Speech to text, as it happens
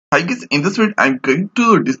I guess in this video I'm going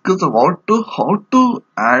to discuss about how to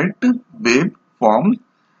add web forms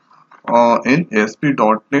in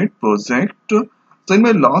ASP.NET project. So in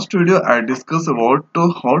my last video I discussed about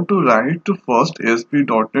how to write first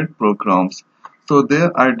ASP.NET programs. So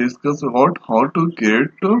there I discussed about how to create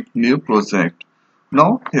a new project.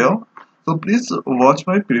 Now here, so please watch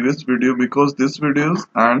my previous video because this videos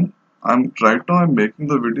and I'm making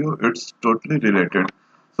the video, it's totally related.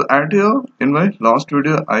 So at here in my last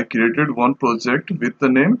video I created one project with the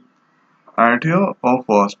name at here or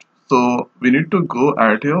first. So we need to go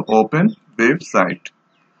at here open website.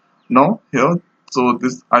 Now here, so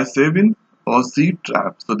this I save in a C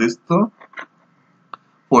trap. So this the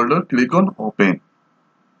folder, click on open.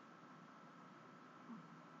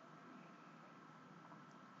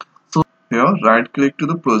 So here right click to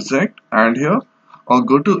the project and here or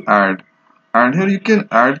go to add, and here you can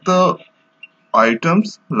add the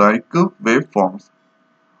items like web forms,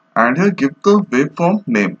 and here give the web form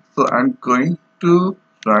name. So I'm going to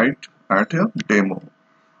write at here demo.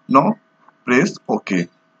 Now press OK.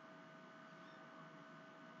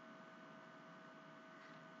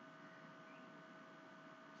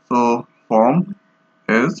 So form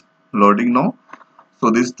is loading now.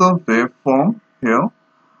 So this is the web form here,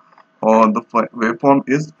 or the web form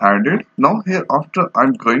is added. Now here after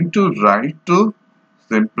I'm going to write to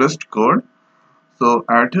simplest code. So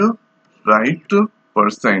add here write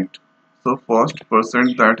percent. So first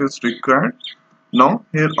percent that is required. Now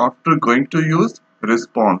here after going to use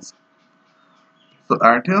response. So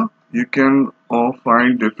at here you can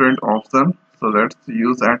find different options. So let's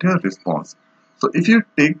use at here response. So if you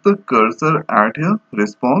take the cursor at here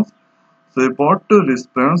response, so about the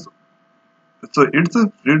response, so it's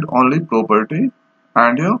a read only property,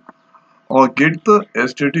 and here or get the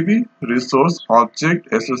HTTP resource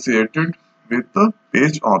object associated with the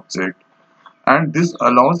page object, and this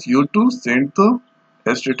allows you to send the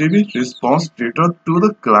HTTP response data to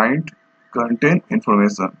the client contain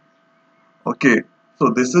information. Okay, so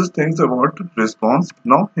this is things about response.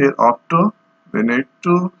 Now here after we need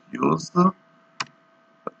to use the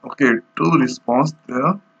to response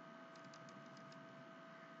there.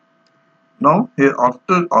 Now here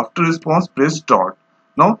after response press dot.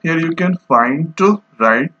 Now here you can find to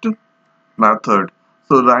write method.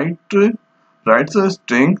 So writes a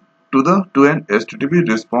string to an HTTP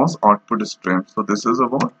response output stream. So this is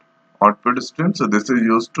about output stream. So this is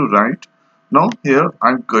used to write. Now here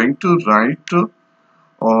I'm going to write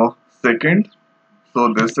second.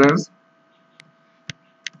 So this is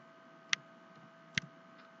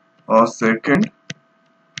a second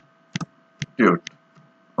tut.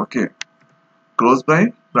 Okay, close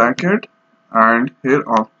by bracket, and here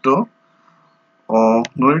after no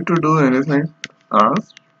need to do anything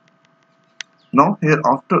else. Now here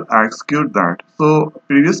after execute that. So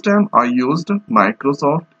previous time I used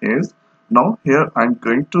Microsoft Edge. Now here I'm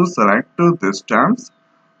going to select this times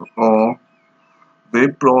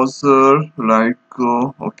web browser like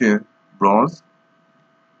browse,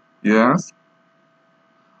 yes.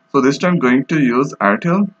 So this time going to use at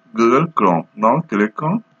here Google Chrome. Now click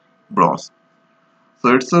on browse.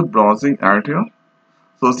 So it's a browsing at here.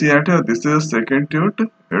 So see at here this is second tut,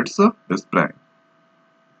 it's a display.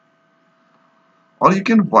 Or you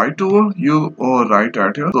can whiteover you write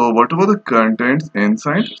at here. So whatever the contents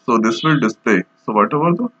inside, so this will display. So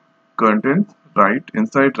whatever the contents right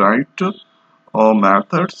inside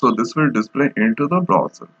method, so this will display into the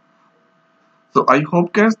browser. So I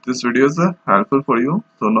hope guys this video is helpful for you.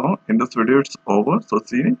 So now in this video it's over. So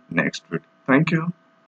see you next video. Thank you.